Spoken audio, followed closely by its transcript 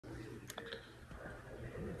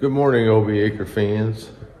Good morning, OB Acre fans.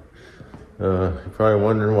 You're probably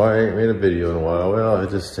wondering why I ain't made a video in a while. Well, I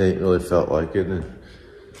just ain't really felt like it. And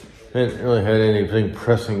I ain't really had anything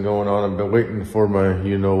pressing going on. I've been waiting for my,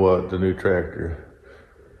 you know what, the new tractor.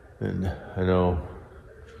 And I know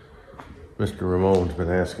Mr. Ramon's been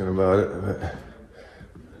asking about it, but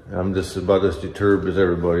I'm just about as deterred as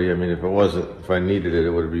everybody. I mean, if I needed it, it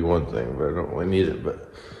would be one thing, but I don't really need it. But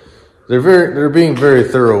they're being very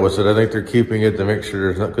thorough with it. I think they're keeping it to make sure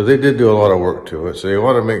there's not, because they did do a lot of work to it. So they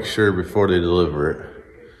want to make sure before they deliver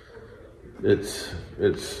it,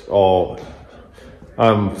 it's all,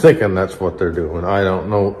 I'm thinking that's what they're doing. I don't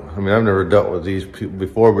know. I mean, I've never dealt with these people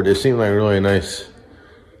before, but they seem like a really nice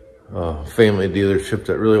family dealership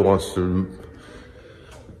that really wants to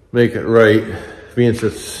make it right. Being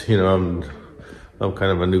since, you know, I'm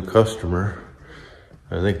kind of a new customer,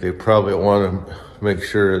 I think they probably want to make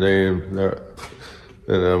sure that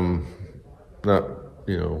I'm not,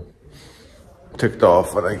 you know, ticked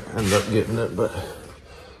off when I end up getting it. But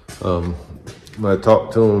when I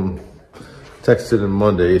talked to him, texted him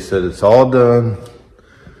Monday, he said it's all done.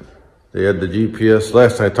 They had the GPS.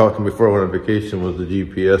 Last time I talked to him before I went on vacation was the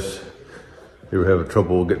GPS. They were having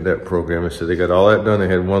trouble getting that program. They said they got all that done. They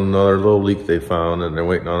had one other little leak they found, and they're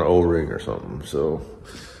waiting on an O-ring or something. So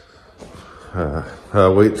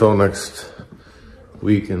I'll wait till next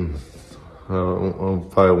week, and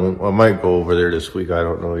I might go over there this week. I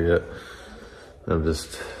don't know yet.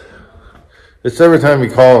 It's every time you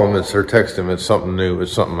call them, or text them, it's something new,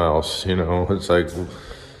 it's something else, you know. It's like,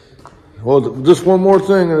 well, just one more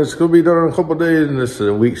thing, and it's going to be done in a couple of days, and this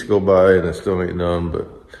weeks go by, and it still ain't done. But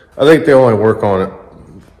I think they only work on it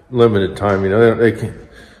limited time, you know. They're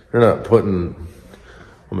not putting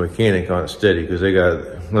a mechanic on it steady, because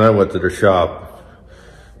when I went to their shop,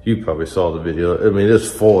 you probably saw the video. I mean, it's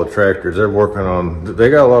full of tractors. They're working on, they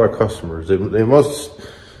got a lot of customers. They must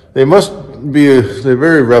be, they're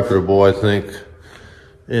very reputable, I think.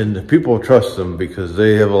 And people trust them because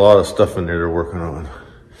they have a lot of stuff in there they're working on.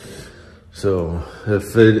 So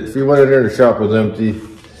if you went in there and the shop was empty,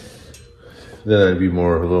 then I'd be a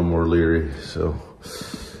little more leery. So,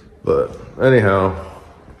 but anyhow,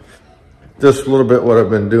 just a little bit what I've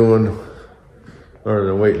been doing, other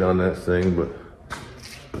than waiting on that thing. But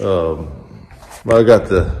well, I got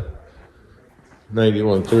the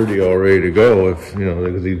 9130 all ready to go, if you know,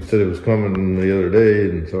 because he said it was coming the other day,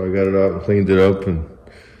 and so I got it out and cleaned it up and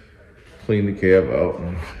cleaned the cab out.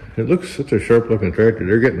 And it looks such a sharp looking tractor.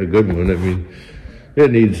 They're getting a good one. I mean,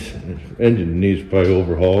 engine needs probably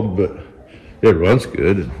overhauled, but it runs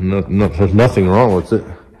good. There's nothing wrong with it.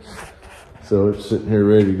 So it's sitting here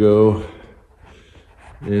ready to go.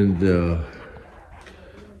 And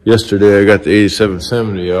yesterday I got the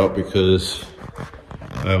 8770 out because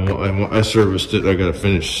I serviced it. I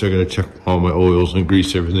gotta check all my oils and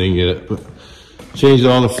grease everything yet. But changed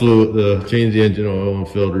all the fluid, changed the engine oil and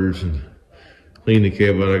filters, and cleaned the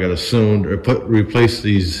cab out. I got a cylinder. Replaced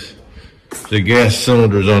the gas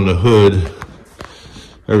cylinders on the hood.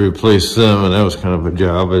 I replaced them, and that was kind of a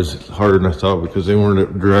job. It was harder than I thought because they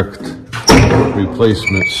weren't direct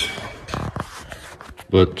replacements.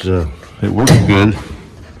 But it worked good.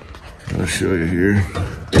 I'll show you here.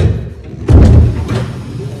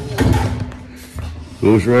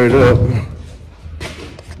 Goes right up.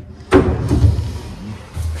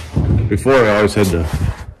 Before I always had to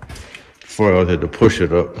push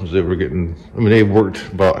it up because they were getting, I mean, they worked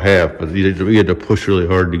about half, but we had to push really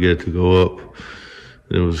hard to get it to go up.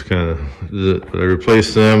 It was kind of, I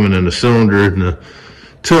replaced them, and then the cylinder and the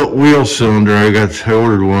tilt wheel cylinder, I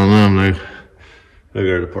ordered one of them. I got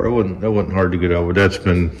it apart. That wasn't hard to get out, but that's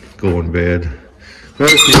been going bad. But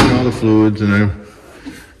I cleaned all the fluids, and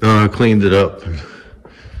I cleaned it up.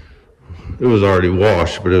 It was already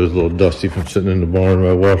washed, but it was a little dusty from sitting in the barn.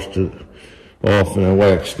 I washed it off and I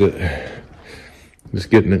waxed it. Just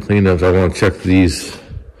getting it cleaned up. I want to check the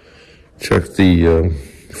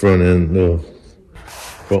front end, the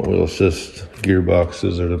front wheel assist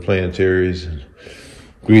gearboxes or the planetaries, and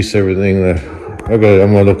grease everything. I'm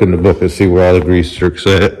gonna look in the book and see where all the grease tricks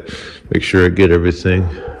at. Make sure I get everything.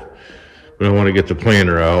 But I want to get the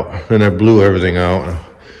planter out, and I blew everything out.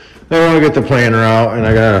 I want to get the planter out, and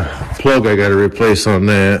I got a plug I got to replace on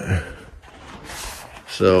that.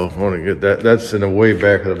 So I want to get that. That's in the way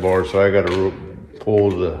back of the barn, so I got to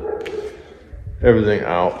pull everything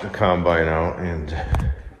out, the combine out, and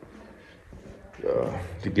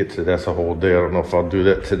to get to that's a whole day. I don't know if I'll do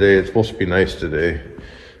that today. It's supposed to be nice today,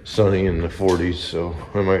 sunny in the 40s, so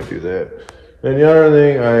I might do that. And the other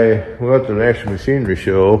thing, I went to the National Machinery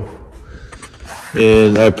Show,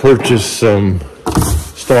 and I purchased some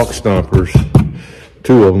stalk stompers.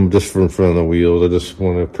 2 of them just for in front of the wheels. I just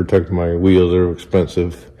want to protect my wheels. They're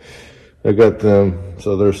expensive. I got them,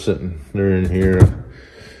 so they're in here.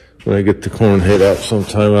 When I get the corn head out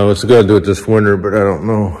sometime, I was gonna do it this winter, but I don't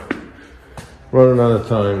know. Running out of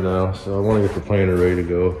time now, so I want to get the planter ready to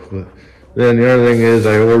go. But then the other thing is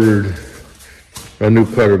I ordered a new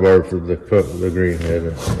cutter bar for the green head,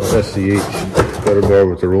 a SCH cutter bar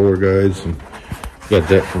with the roller guides, and got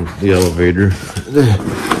that from the elevator.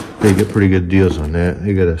 They get pretty good deals on that.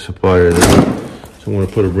 They got a supplier there. So I want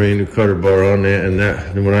to put a brand new cutter bar on that, and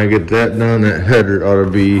when I get that done, that header ought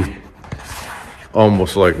to be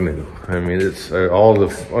almost like new. I mean, it's all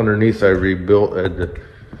the underneath I rebuilt. I had to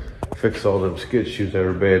fix all them skid shoes that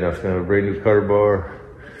were bad. I was gonna have a brand new cutter bar.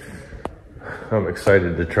 I'm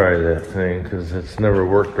excited to try that thing because it's never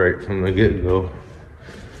worked right from the get-go.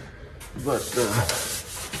 But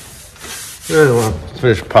yeah, I want to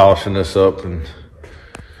finish polishing this up, and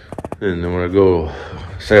then when I go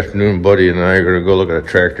this afternoon, Buddy and I are gonna go look at a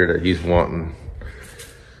tractor that he's wanting.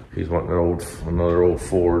 He's wanting another old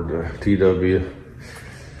Ford TW.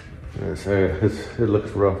 It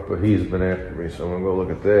looks rough, but he's been after me, so I'm gonna go look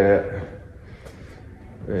at that.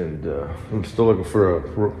 And I'm still looking for a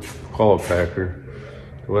call packer.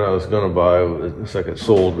 What I was gonna buy, it's like it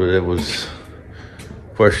sold, but it was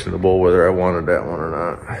questionable whether I wanted that one or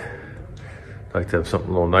not. I'd like to have something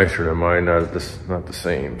a little nicer than mine, not the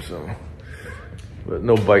same. So, but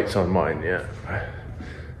no bites on mine yet.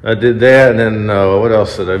 I did that, and then what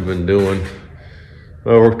else had I been doing?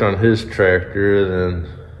 Well, I worked on his tractor, and then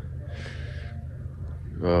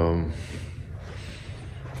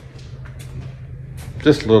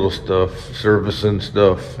just little stuff, servicing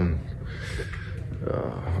stuff, and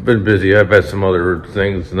I've been busy. I've had some other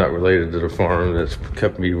things not related to the farm that's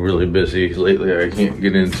kept me really busy lately. I can't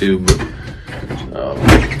get into, but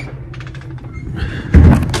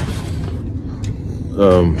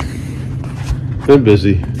been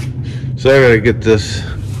busy. So I gotta get this.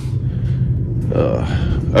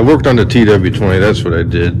 I worked on the tw20. That's what I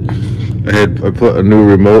did. I put a new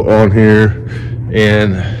remote on here,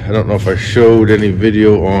 and I don't know if I showed any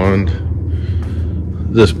video on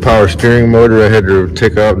this power steering motor. I had to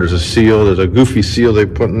take out. There's a seal. There's a goofy seal they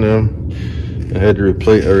put in them. I had to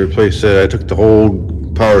replace that. I took the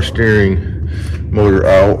whole power steering motor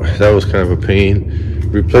out. That was kind of a pain.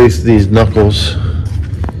 Replaced these knuckles.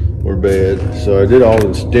 Were bad. So I did all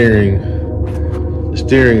the steering. The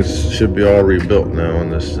steering should be all rebuilt now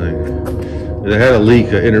on this thing. It had a leak,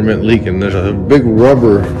 an intermittent leak, and there's a big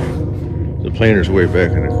rubber. The planter's way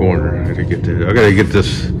back in the corner. I gotta get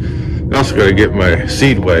this. I also gotta get my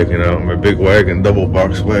seed wagon out, my big wagon, double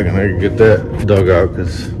box wagon. I can get that dug out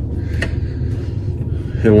because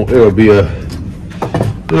it'll be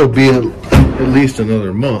at least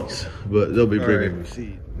another month, but they'll be bringing me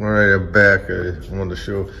seed. All right, I'm back. I wanted to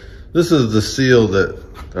show. This is the seal that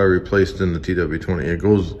I replaced in the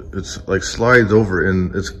tw20. It's like slides over,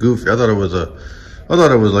 and it's goofy. I thought it was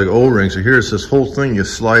like O-ring. So here's this whole thing. You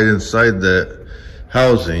slide inside that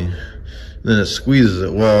housing, then it squeezes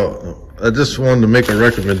it. Well, I just wanted to make a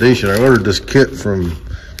recommendation. I ordered this kit from,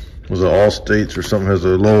 was it All States or something? It has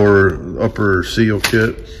a upper seal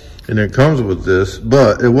kit, and it comes with this,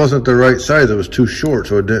 but it wasn't the right size. It was too short,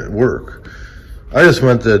 so it didn't work. I just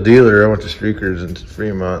went to a dealer. I went to Streakers in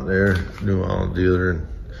Fremont there, New Holland dealer, and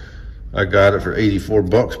I got it for 84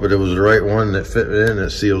 bucks, but it was the right one that fit in and it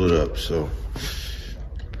sealed it up. So,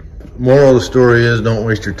 moral of the story is, don't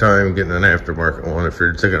waste your time getting an aftermarket one. If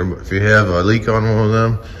you have a leak on one of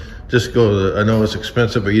them, just go to I know it's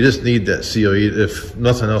expensive, but you just need that seal. If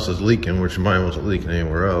nothing else is leaking, which mine wasn't leaking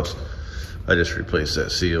anywhere else, I just replaced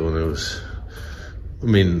that seal, and it was, I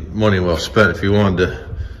mean, money well spent. If you wanted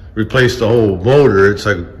to replace the whole motor, it's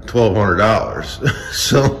like $1,200.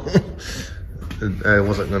 So I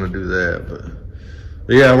wasn't going to do that, but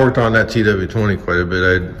yeah, I worked on that tw20 quite a bit.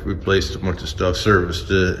 I replaced a bunch of stuff,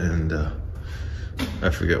 serviced it, and I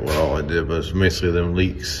forget what all I did, but it's basically them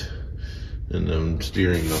leaks and them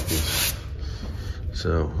steering knuckles.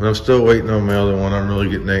 So I'm still waiting on my other one. I'm really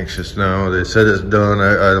getting anxious now. They said it's done.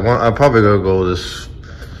 I'm probably gonna go this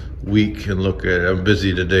week and look at it. I'm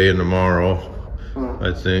busy today and tomorrow,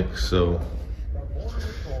 I think, so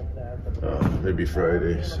maybe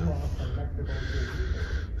Friday. So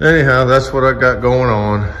anyhow, that's what I got going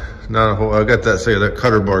on. I got that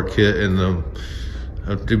cutter bar kit, and I'm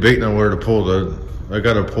debating on where to pull I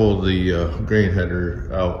gotta pull the grain header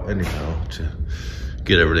out anyhow to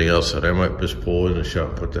get everything else out. I might just pull in the shop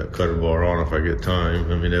and put that cutter bar on if I get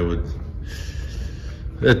time. I mean,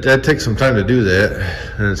 that takes some time to do that,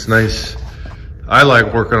 and it's nice. I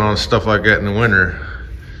like working on stuff like that in the winter,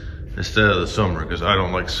 instead of the summer, because I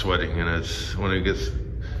don't like sweating, and it's when it gets,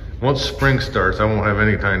 once spring starts, I won't have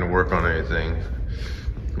any time to work on anything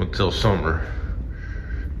until summer.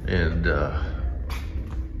 And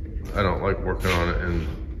I don't like working on it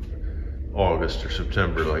in August or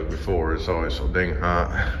September like before. It's always so dang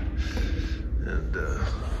hot. And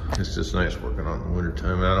it's just nice working on it in the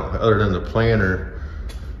wintertime. I don't, other than the planter,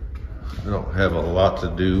 I don't have a lot to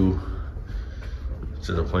do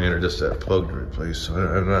to the planter, just that plug to replace. So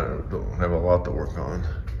I don't have a lot to work on.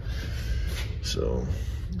 So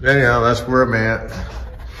anyhow, that's where I'm at.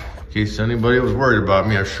 In case anybody was worried about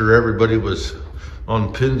me, I'm sure everybody was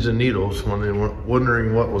on pins and needles when they were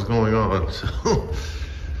wondering what was going on. So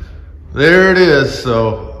there it is.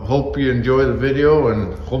 So hope you enjoy the video,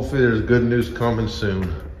 and hopefully there's good news coming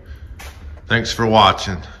soon. Thanks for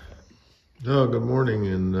watching. Oh, good morning,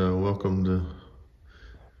 and welcome to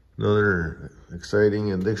another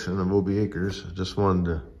exciting edition of OB Acres. Just wanted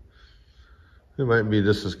to, it might be,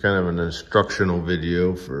 this is kind of an instructional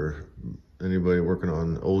video for anybody working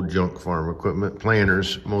on old junk farm equipment,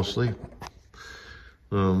 planters mostly.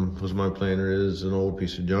 Because my planter is an old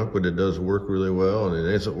piece of junk, but it does work really well, and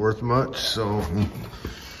it isn't worth much, so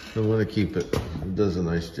I want to keep it. It does a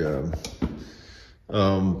nice job.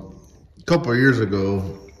 A couple of years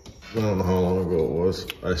ago, I don't know how long ago it was,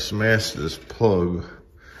 I smashed this plug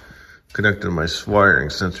connected to my wiring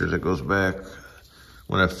sensor that goes back.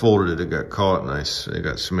 When I folded it, it got caught and it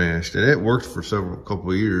got smashed. And it worked for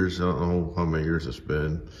couple of years. I don't know how many years it's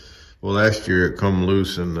been. Well, last year it come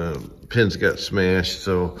loose and the pins got smashed.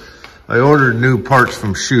 So I ordered new parts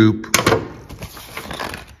from Shoop.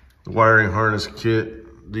 The wiring harness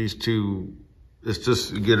kit. These two, it's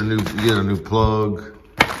just, you get a new plug.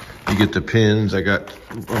 You get the pins. I got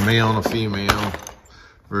a male and a female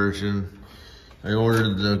version. I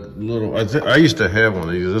ordered the little, I used to have one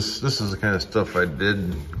of these. This is the kind of stuff I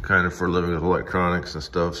did kind of for a living with electronics and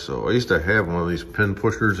stuff. So I used to have one of these pin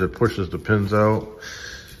pushers that pushes the pins out.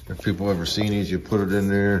 If people ever seen these, you put it in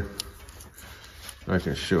there. I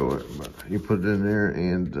can show it, but you put it in there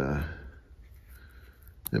and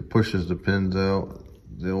it pushes the pins out.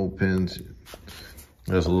 The old pins,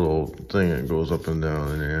 there's a little thing that goes up and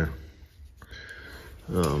down in there.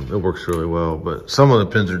 It works really well, but some of the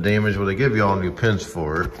pins are damaged. Well, they give you all new pins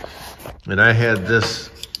for it. And I had this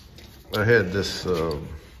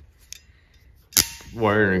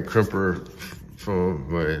wiring crimper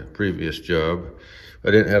from my previous job.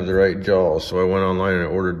 I didn't have the right jaws, so I went online and I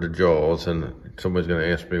ordered the jaws, and somebody's gonna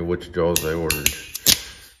ask me which jaws I ordered.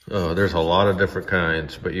 There's a lot of different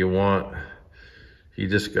kinds, but you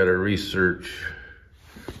just gotta research.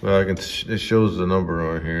 Well, it shows the number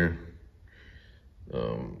on here.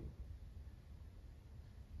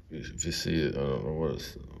 If you see it, I don't know what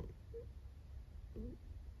it's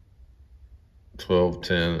 12,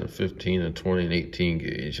 10, and 15, and 20, and 18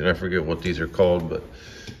 gauge. And I forget what these are called, but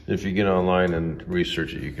if you get online and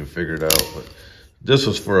research it, you can figure it out. But this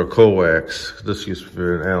was for a coax. This used to be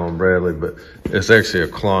an Allen Bradley, but it's actually a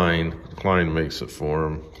Klein. Klein makes it for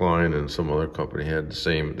them. Klein and some other company had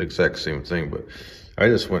the exact same thing, but I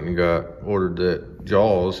just went and ordered the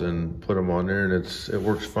jaws and put them on there, and it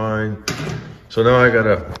works fine. So now I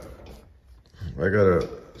gotta,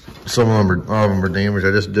 some of them are damaged.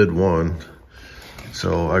 I just did one,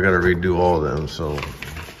 so I gotta redo all of them. So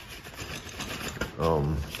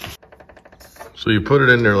you put it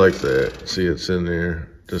in there like that. See, it's in there.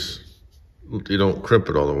 Just, you don't crimp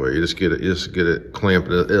it all the way. You just get it clamped.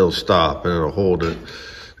 It'll stop and it'll hold it.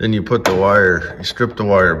 Then you put you strip the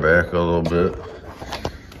wire back a little bit.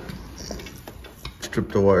 Strip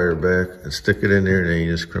the wire back and stick it in there, and then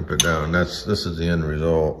you just crimp it down. This is the end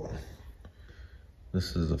result.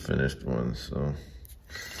 This is the finished one, so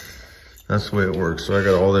that's the way it works. So I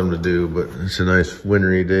got all them to do, but it's a nice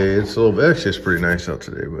wintry day. It's actually it's pretty nice out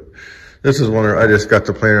today, but this is one I just got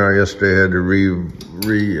the planter out yesterday. I had to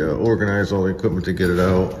reorganize all the equipment to get it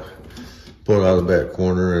out, pull it out of the back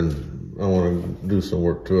corner, and I want to do some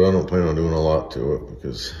work to it. I don't plan on doing a lot to it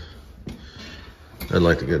because I'd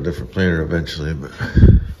like to get a different planter eventually, but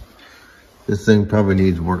this thing probably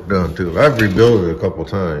needs work done too. I've rebuilt it a couple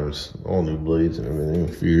times, all new blades and everything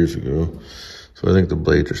a few years ago. So I think the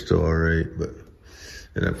blades are still all right,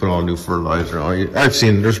 and I put all new fertilizer on. I've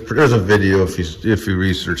seen, there's a video if you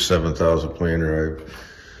research 7000 planter.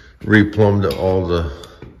 I've replumbed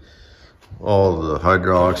all the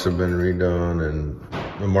hydraulics have been redone, and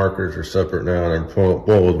the markers are separate now, and I'm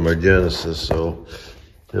pulling with my Genesis, so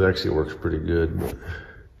it actually works pretty good. But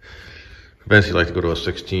eventually, I like to go to a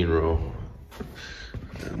 16 row,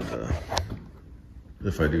 and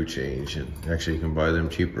if I do change, and actually you can buy them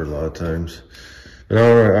cheaper a lot of times.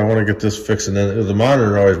 And I want to get this fixed. And then the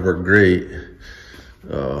monitor always worked great.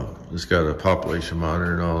 It's got a population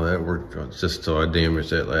monitor and all that. Worked just till I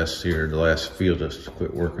damaged that last year. The last field just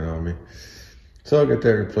quit working on me. So I'll get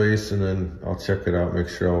that replaced, and then I'll check it out, make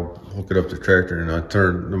sure I'll hook it up to the tractor, and I'll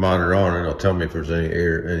turn the monitor on, and it'll tell me if there's any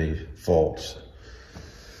error, any faults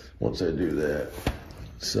once I do that.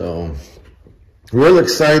 So, real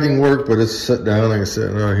exciting work, but it's set down. Like I said,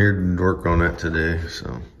 I'm out here to work on that today.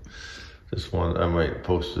 So, this one, I might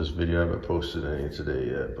post this video. I haven't posted any today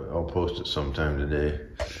yet, but I'll post it sometime today.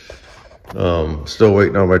 Still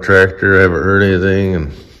waiting on my tractor. I haven't heard anything,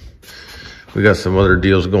 and we got some other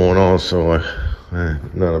deals going on, so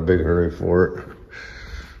I'm not a big hurry for it.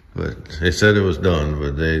 But they said it was done,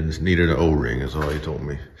 but they just needed an O-ring, is all he told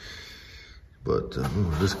me. But,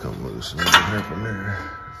 this come loose. What happened there?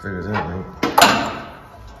 Figure that out.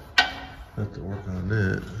 Have to work on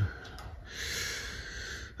that.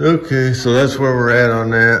 Okay, so that's where we're at on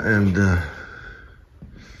that, and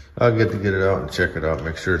I'll get it out and check it out,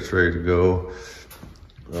 make sure it's ready to go.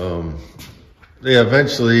 Yeah,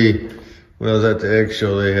 eventually, when I was at the egg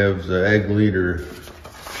show, they have the egg leader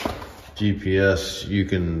GPS. You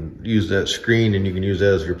can use that screen and you can use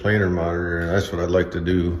that as your planter monitor, and that's what I'd like to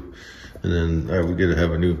do. And then I would get to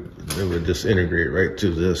have it would just integrate right to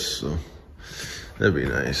this, so that'd be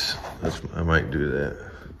nice. I might do that.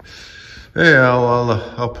 Yeah,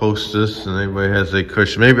 I'll post this, and anybody has a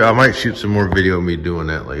question, maybe I might shoot some more video of me doing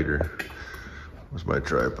that later with my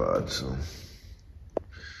tripod. So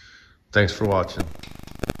thanks for watching.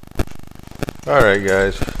 Alright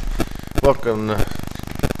guys, welcome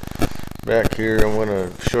back here. I'm going to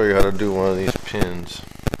show you how to do one of these pins.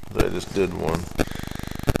 I just did one.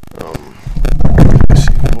 Let's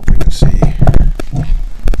see, hope you can see.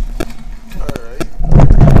 Alright.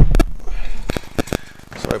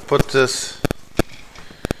 So I put this,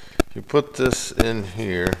 you put this in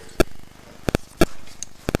here,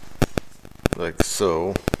 like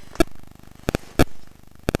so.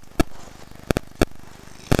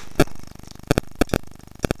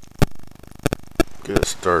 Get it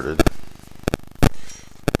started.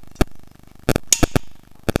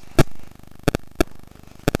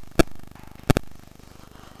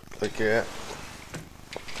 Like that.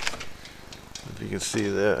 If you can see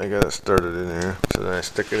that, I got it started in there. So then I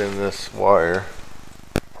stick it in this wire.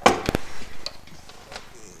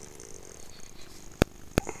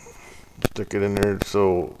 Stick it in there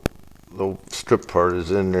so the strip part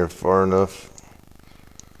is in there far enough.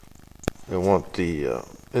 I want the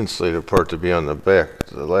insulated part to be on the back.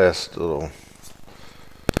 The last little,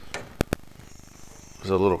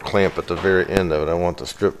 there's a little clamp at the very end of it. I want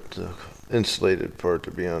the insulated part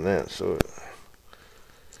to be on that, so it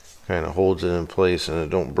kind of holds it in place and it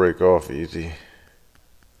don't break off easy.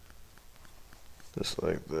 Just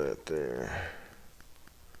like that there.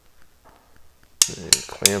 And you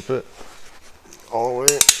clamp it all the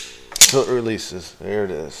way till it releases. There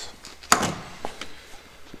it is.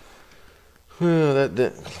 Well, that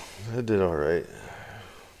did all right.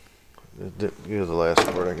 Here's the last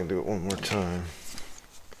part. I can do it one more time.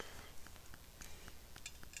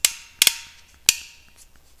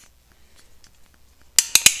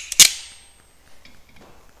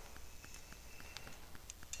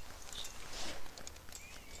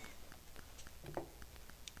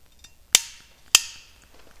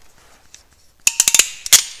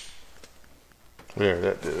 There,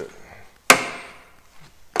 that did it.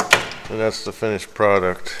 And that's the finished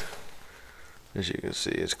product. As you can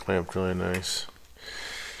see, it's clamped really nice.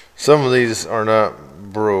 Some of these are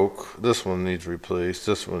not broke. This one needs replaced.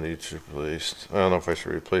 This one needs replaced. I don't know if I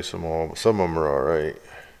should replace them all, but some of them are alright.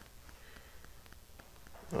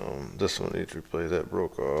 This one needs replaced. That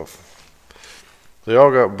broke off. They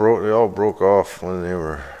all broke off when they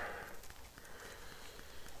were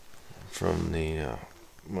from the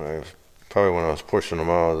probably when I was pushing them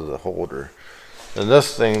out of the holder. And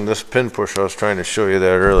this thing, this pin push, I was trying to show you that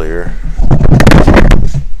earlier.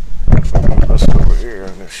 Let's go over here.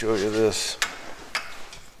 I'm going to show you this.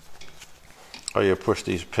 How you push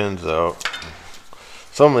these pins out.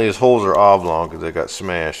 Some of these holes are oblong because they got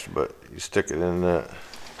smashed, but you stick it in that.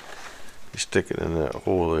 You stick it in that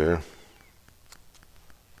hole there.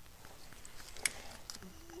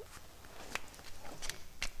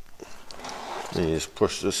 And you just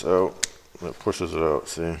push this out. That pushes it out,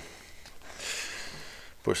 see?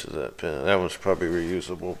 Pushes that pin. That one's probably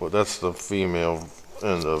reusable, but that's the female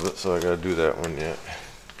end of it, so I gotta do that one yet.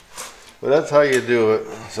 But that's how you do it.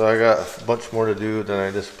 So I got a bunch more to do than I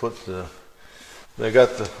just put the. I got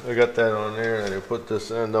that on there, and I put this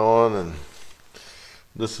end on, and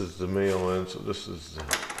this is the male end. So this is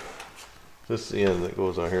This is the end that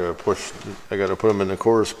goes on here. I got to put them in the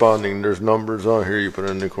corresponding, there's numbers on here. You put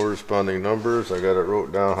in the corresponding numbers. I got it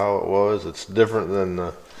wrote down how it was. It's different than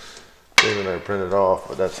the thing that I printed off,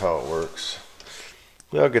 but that's how it works.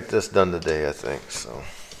 Yeah, I'll get this done today, I think. So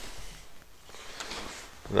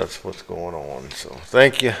that's what's going on. So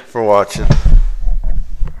thank you for watching.